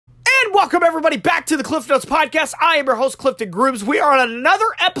And welcome everybody back to the Cliff Notes Podcast. I am your host, Clifton Grooms. We are on another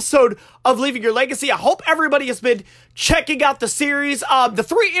episode of Leaving Your Legacy. I hope everybody has been checking out the series. The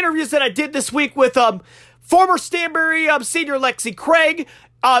three interviews that I did this week with former Stanbury senior Lexi Craig,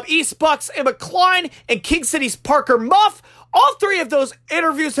 East Bucks Emma Klein, and King City's Parker Muff. All three of those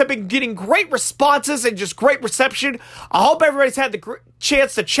interviews have been getting great responses and just great reception. I hope everybody's had the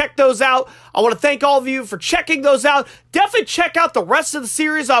chance to check those out. I want to thank all of you for checking those out. Definitely check out the rest of the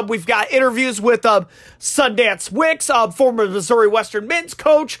series. We've got interviews with Sundance Wicks, former Missouri Western men's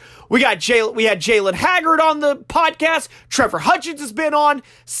coach. We had Jalen Haggard on the podcast. Trevor Hutchins has been on.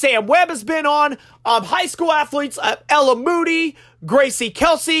 Sam Webb has been on. High school athletes, Ella Moody, Gracie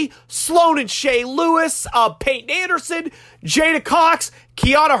Kelsey, Sloan and Shay Lewis, Peyton Anderson, Jada Cox,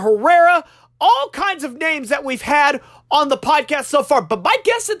 Kiana Herrera, all kinds of names that we've had on the podcast so far. But my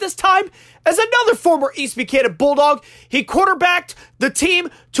guest at this time is another former East Buchanan Bulldog. He quarterbacked the team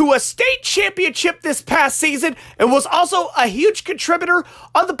to a state championship this past season and was also a huge contributor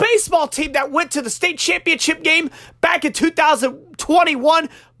on the baseball team that went to the state championship game back in 2021.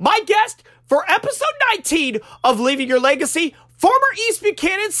 My guest for episode 19 of Leaving Your Legacy, former East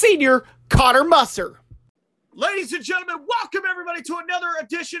Buchanan senior Connor Musser. Ladies and gentlemen, welcome everybody to another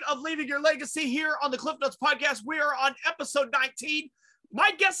edition of Leaving Your Legacy here on the Cliff Notes Podcast. We are on episode 19.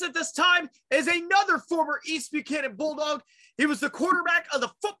 My guest at this time is another former East Buchanan Bulldog. He was the quarterback of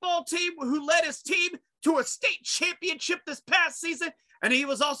the football team who led his team to a state championship this past season, and he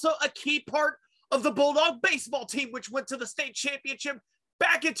was also a key part of the Bulldog baseball team, which went to the state championship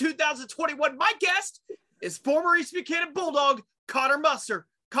back in 2021. My guest is former East Buchanan Bulldog, Connor Musser.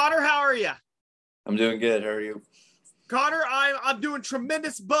 Connor, how are you? I'm doing good. How are you? Connor, I'm doing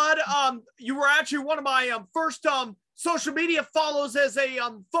tremendous, bud. You were actually one of my first social media follows as a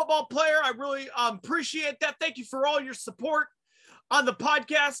football player. I really appreciate that. Thank you for all your support on the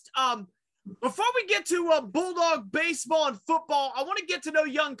podcast. Before we get to Bulldog baseball and football, I want to get to know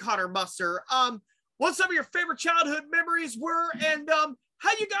young Connor Musser. What some of your favorite childhood memories were, and how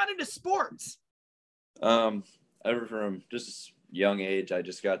you got into sports? Ever from just a young age, I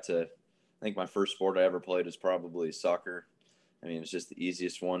just got to. I think my first sport I ever played was probably soccer. I mean, it's just the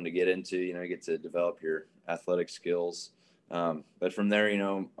easiest one to get into. You know, you get to develop your athletic skills. But from there, you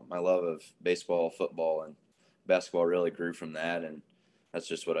know, my love of baseball, football, and basketball really grew from that, and that's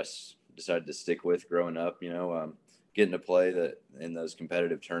just what I decided to stick with growing up. You know, getting to play in those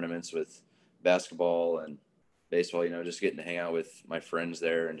competitive tournaments with basketball and baseball. You know, just getting to hang out with my friends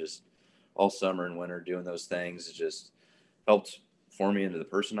there, and just all summer and winter doing those things. It just helped form me into the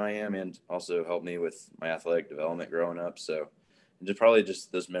person I am, and also helped me with my athletic development growing up. So just probably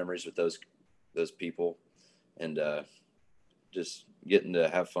just those memories with those people, and just getting to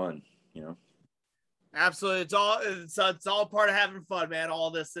have fun, you know. Absolutely. It's all part of having fun, man.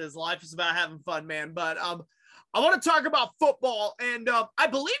 All this is life is about having fun, man. But I want to talk about football, and I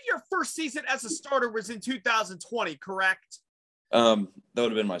believe your first season as a starter was in 2020, correct? That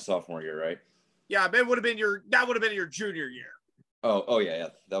would have been my sophomore year, right? Yeah, that would have been your junior year. Oh yeah.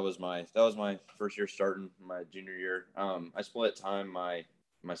 That was my first year starting my junior year. I split time my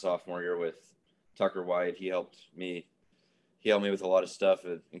sophomore year with Tucker White. He helped me with a lot of stuff,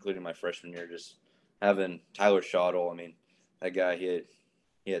 including my freshman year. Just having Tyler Schottle. I mean, that guy, he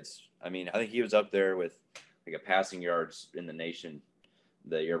had. I mean, I think he was up there with like a passing yards in the nation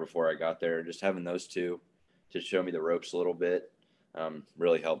the year before I got there. Just having those two to show me the ropes a little bit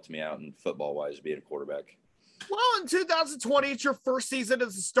really helped me out in football wise, being a quarterback. Well, in 2020, it's your first season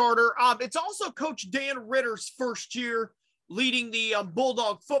as a starter. It's also Coach Dan Ritter's first year leading the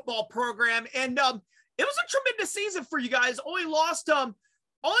Bulldog football program, and it was a tremendous season for you guys. Only lost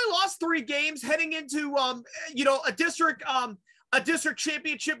 3 games, heading into a district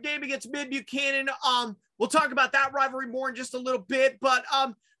championship game against Mid Buchanan. We'll talk about that rivalry more in just a little bit, but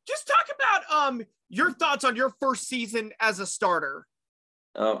just talk about your thoughts on your first season as a starter.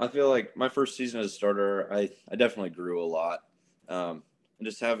 I feel like my first season as a starter, I definitely grew a lot. And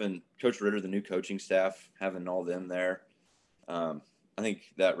just having Coach Ritter, the new coaching staff, having all them there, I think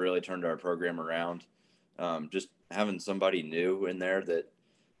that really turned our program around. Just having somebody new in there that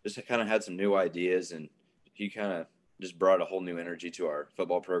just kind of had some new ideas, and he kind of just brought a whole new energy to our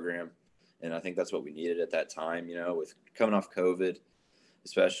football program. And I think that's what we needed at that time, you know, with coming off COVID,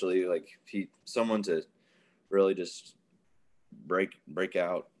 especially like someone to really just break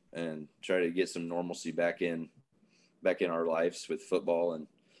out and try to get some normalcy back in our lives with football, and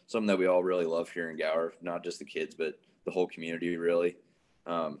something that we all really love here in Gower, not just the kids, but the whole community really.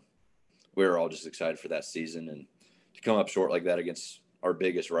 We were all just excited for that season, and to come up short like that against our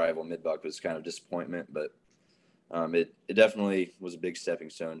biggest rival, Midbuck, was kind of disappointment, but it definitely was a big stepping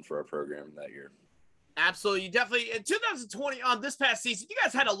stone for our program that year. Absolutely. You definitely, in 2020, this past season, you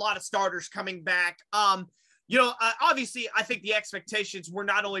guys had a lot of starters coming back. Obviously, I think the expectations were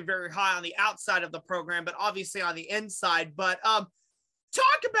not only very high on the outside of the program, but obviously on the inside. But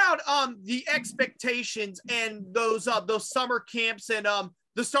talk about the expectations and those summer camps and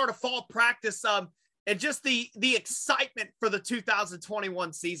the start of fall practice and just the excitement for the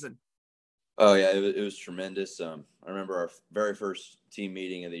 2021 season. Oh yeah, it was tremendous. I remember our very first team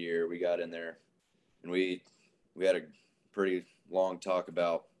meeting of the year. We got in there and we had a pretty long talk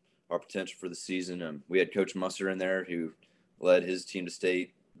about our potential for the season. We had Coach Musser in there who led his team to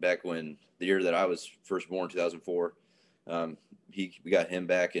state back when the year that I was first born, 2004. We got him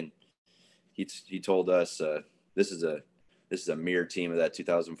back, and he told us this is a mirror team of that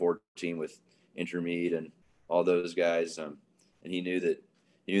 2004 team with Intermead and all those guys, and he knew that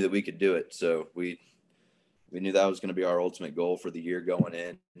we could do it. So we knew that was going to be our ultimate goal for the year going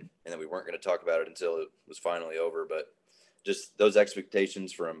in, and that we weren't going to talk about it until it was finally over. But just those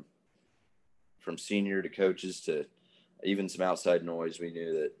expectations from senior to coaches to even some outside noise, we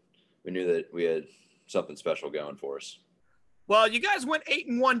knew that we had something special going for us. Well, you guys went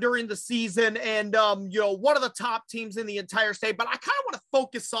 8-1 during the season, and one of the top teams in the entire state. But I kind of want to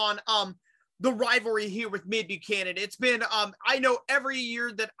focus on the rivalry here with Mid-Buchanan. It's been, I know every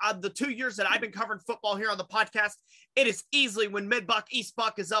year that the 2 years that I've been covering football here on the podcast, it is easily when Mid-Buck,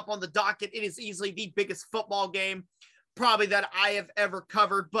 East-Buck is up on the docket, it is easily the biggest football game probably that I have ever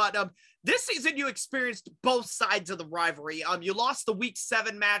covered. But this season you experienced both sides of the rivalry. You lost the week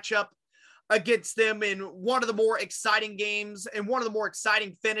 7 matchup against them in one of the more exciting games and one of the more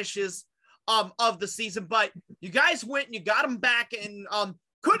exciting finishes of the season. But you guys went and you got them back, and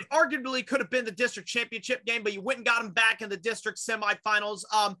could have been the district championship game, but you went and got them back in the district semifinals.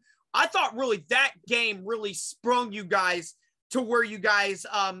 I thought really that game really sprung you guys to where you guys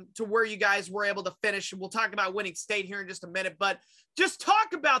were able to finish. We'll talk about winning state here in just a minute, but just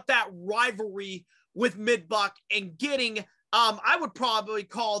talk about that rivalry with Mid-Buck and getting, I would probably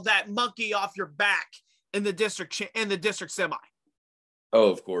call that monkey off your back in the district semi. Oh,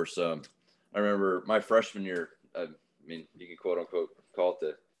 of course. I remember my freshman year. I mean, you can quote unquote call it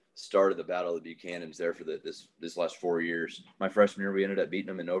the start of the Battle of the Buchanans there for this last 4 years. My freshman year, we ended up beating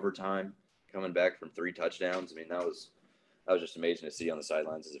them in overtime, coming back from 3 touchdowns. I mean, that was just amazing to see on the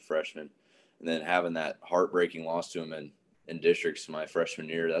sidelines as a freshman. And then having that heartbreaking loss to them in districts my freshman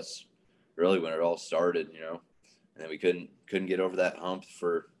year, that's really when it all started, you know. And then we couldn't get over that hump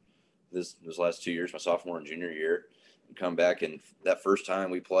for this last 2 years, my sophomore and junior year, and come back. And that first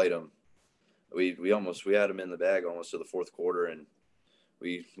time we played them, we had them in the bag almost to the fourth quarter, and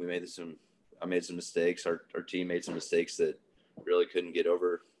I made some mistakes. Our team made some mistakes that really couldn't get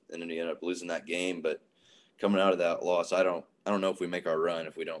over, and then we ended up losing that game. But coming out of that loss, I don't know if we make our run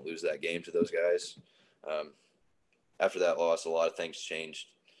if we don't lose that game to those guys. After that loss, a lot of things changed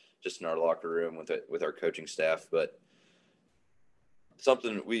just in our locker room with our coaching staff. But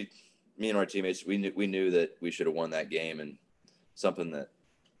something me and our teammates, we knew that we should have won that game, and something that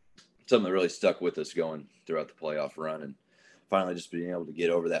really stuck with us going throughout the playoff run. And finally just being able to get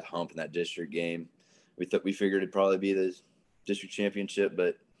over that hump in that district game. We figured it'd probably be the district championship,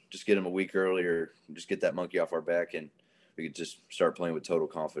 but just get them a week earlier, just get that monkey off our back, and we could just start playing with total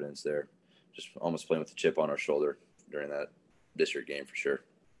confidence there. Just almost playing with the chip on our shoulder during that district game for sure.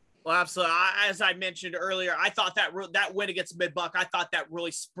 Well, absolutely. As I mentioned earlier, I thought that win against Mid-Buck, I thought that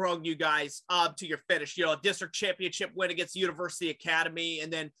really sprung you guys to your finish. You know, a district championship win against University Academy,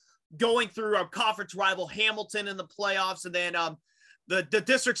 and then going through a conference rival Hamilton in the playoffs, and then the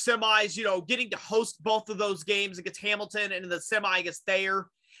district semis, you know, getting to host both of those games against Hamilton and in the semi against Thayer,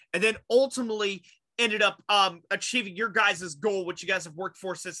 and then ultimately ended up achieving your guys' goal, which you guys have worked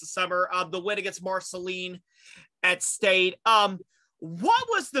for since the summer, the win against Marceline at state. What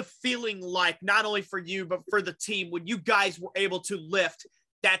was the feeling like, not only for you, but for the team, when you guys were able to lift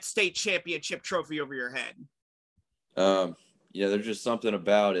that state championship trophy over your head? Yeah, there's just something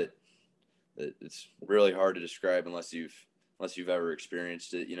about it that it's really hard to describe unless you've ever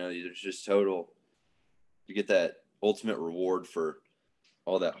experienced it. You know, there's just you get that ultimate reward for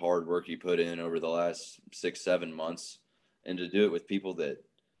all that hard work you put in over the last 6-7 months, and to do it with people that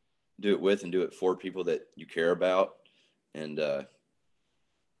do it for people that you care about. And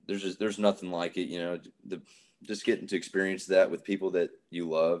there's nothing like it, you know, just getting to experience that with people that you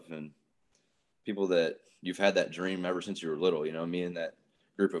love and people that you've had that dream ever since you were little. You know, me and that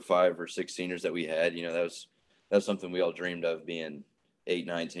group of 5 or 6 seniors that we had, you know, that was something we all dreamed of being 8,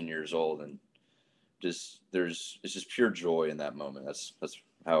 9, 10 years old. And it's just pure joy in that moment. That's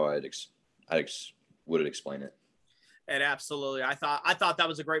how I would explain it. And absolutely, I thought that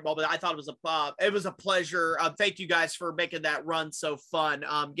was a great moment. I thought it was a pleasure. Thank you guys for making that run so fun.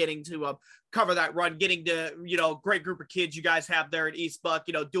 Getting to cover that run, getting to great group of kids you guys have there at East Buck.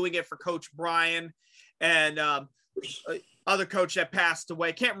 Doing it for Coach Brian and other coach that passed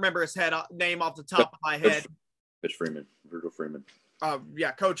away. Can't remember his name off the top of my head. Coach Freeman, Virgil Freeman.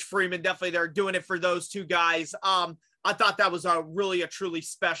 Yeah, Coach Freeman, definitely they're doing it for those two guys. I thought that was a truly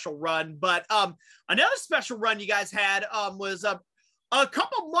special run. But another special run you guys had was a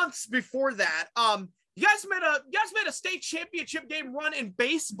couple months before that. You guys made a state championship game run in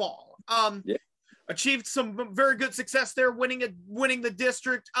baseball. Yeah. Achieved some very good success there, winning the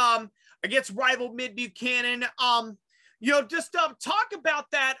district against rival Mid Buchanan. Just talk about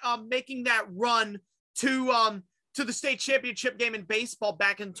that, making that run to the state championship game in baseball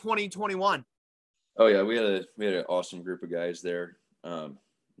back in 2021. Oh yeah, we had an awesome group of guys there, and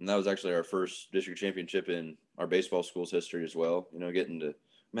that was actually our first district championship in our baseball school's history as well. We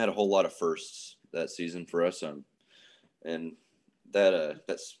had a whole lot of firsts that season for us, and that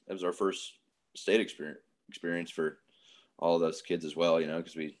was our first state experience for all of those kids as well.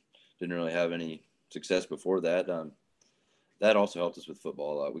 Because we didn't really have any success before that. That also helped us with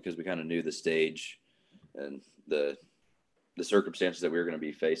football a lot because we kind of knew the stage and the circumstances that we were going to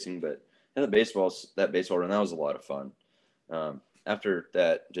be facing, but. And that baseball run, that was a lot of fun. After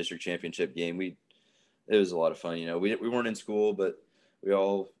that district championship game, it was a lot of fun. We weren't in school, but we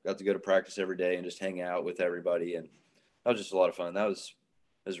all got to go to practice every day and just hang out with everybody, and that was just a lot of fun. That was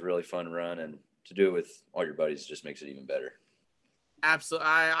a really fun run, and to do it with all your buddies just makes it even better. Absolutely,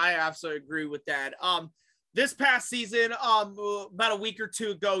 I absolutely agree with that. This past season, about a week or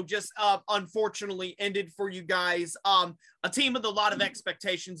two ago, just unfortunately ended for you guys. A team with a lot of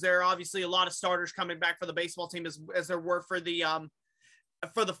expectations there. Obviously, a lot of starters coming back for the baseball team as there were for the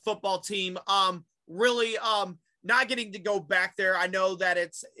football team. Really, not getting to go back there. I know that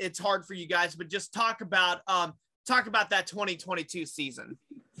it's hard for you guys, but just talk about that 2022 season.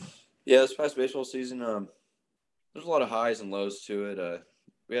 Yeah, this past baseball season, there's a lot of highs and lows to it.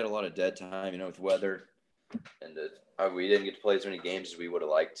 We had a lot of dead time, with weather. And we didn't get to play as many games as we would have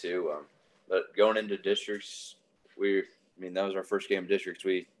liked to. But going into districts, that was our first game of districts.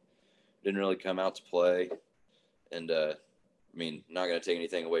 We didn't really come out to play. And, not going to take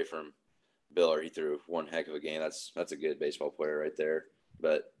anything away from Bill, or he threw one heck of a game. That's a good baseball player right there.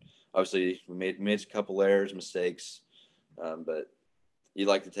 But obviously we made a couple errors, mistakes. But you'd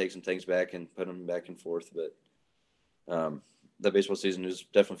like to take some things back and put them back and forth. But the baseball season is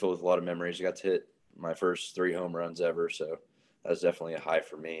definitely filled with a lot of memories. I got to hit my first 3 home runs ever, so that was definitely a high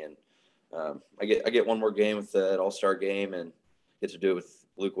for me. And I get one more game with that all-star game and get to do it with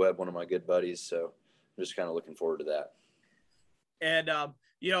Luke Webb, one of my good buddies. So I'm just kind of looking forward to that. And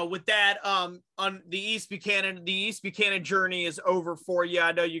with that, on the East Buchanan journey is over for you.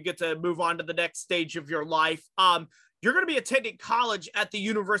 I know you get to move on to the next stage of your life. You're going to be attending college at the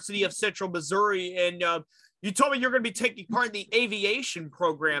University of Central Missouri, and you told me you're going to be taking part in the aviation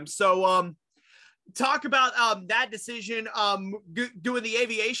program. So talk about that decision, doing the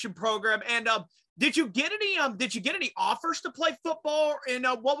aviation program, and did you get any offers to play football? And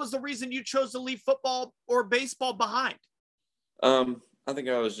what was the reason you chose to leave football or baseball behind? I think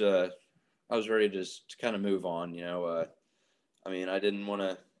I was ready to just kind of move on. I didn't want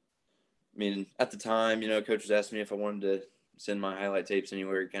to. At the time, coach was asking me if I wanted to send my highlight tapes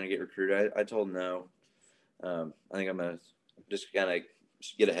anywhere, kind of get recruited. I told him no. I think I'm gonna just kind of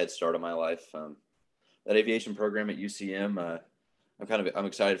get a head start on my life. That aviation program at UCM, I'm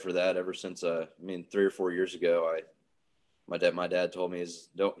excited for that. Ever since 3 or 4 years ago, my dad told me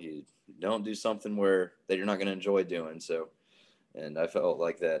don't do something that you're not going to enjoy doing. So, and I felt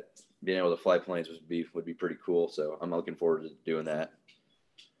like that being able to fly planes would be pretty cool. So I'm looking forward to doing that.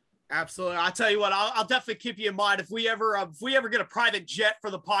 Absolutely. I'll tell you what, I'll definitely keep you in mind if we ever get a private jet for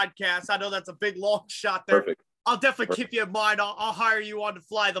the podcast. I know that's a big long shot there. Perfect. I'll definitely keep you in mind. I'll hire you on to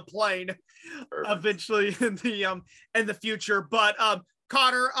fly the plane eventually in the future. But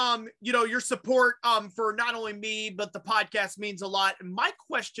Connor, your support for not only me but the podcast means a lot. And my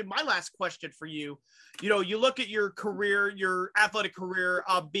last question for you, you look at your career, your athletic career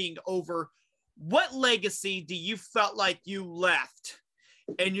being over. What legacy do you felt like you left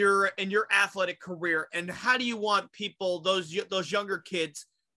in your athletic career, and how do you want people, those younger kids,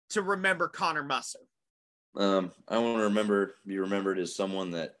 to remember Connor Musser? I want to be remembered as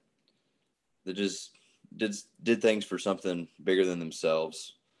someone that just did things for something bigger than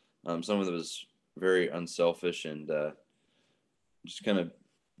themselves. Someone that was very unselfish and just kind of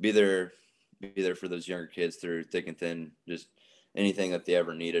be there for those younger kids through thick and thin, just anything that they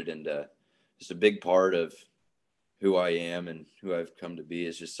ever needed, and just a big part of who I am and who I've come to be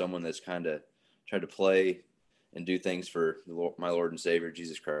is just someone that's kind of tried to play and do things for my Lord and Savior,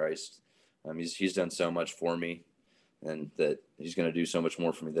 Jesus Christ. He's done so much for me, and that he's going to do so much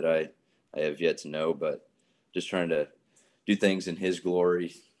more for me that I have yet to know, but just trying to do things in his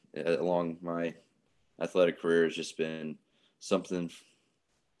glory along my athletic career has just been something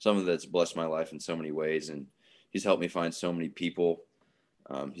that's blessed my life in so many ways. And he's helped me find so many people.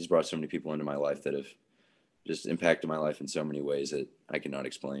 He's brought so many people into my life that have just impacted my life in so many ways that I cannot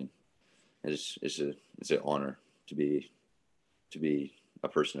explain. It's an honor to be a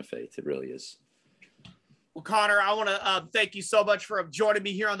person of faith. It really is. Well, Connor, I want to thank you so much for joining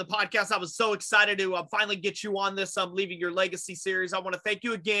me here on the podcast. I was so excited to finally get you on this Leaving Your Legacy series. I want to thank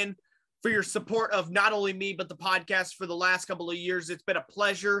you again for your support of not only me, but the podcast for the last couple of years. It's been a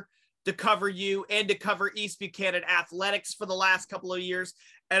pleasure to cover you and to cover East Buchanan athletics for the last couple of years.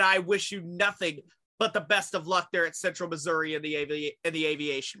 And I wish you nothing but the best of luck there at Central Missouri in the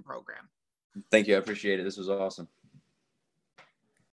aviation program. Thank you. I appreciate it. This was awesome.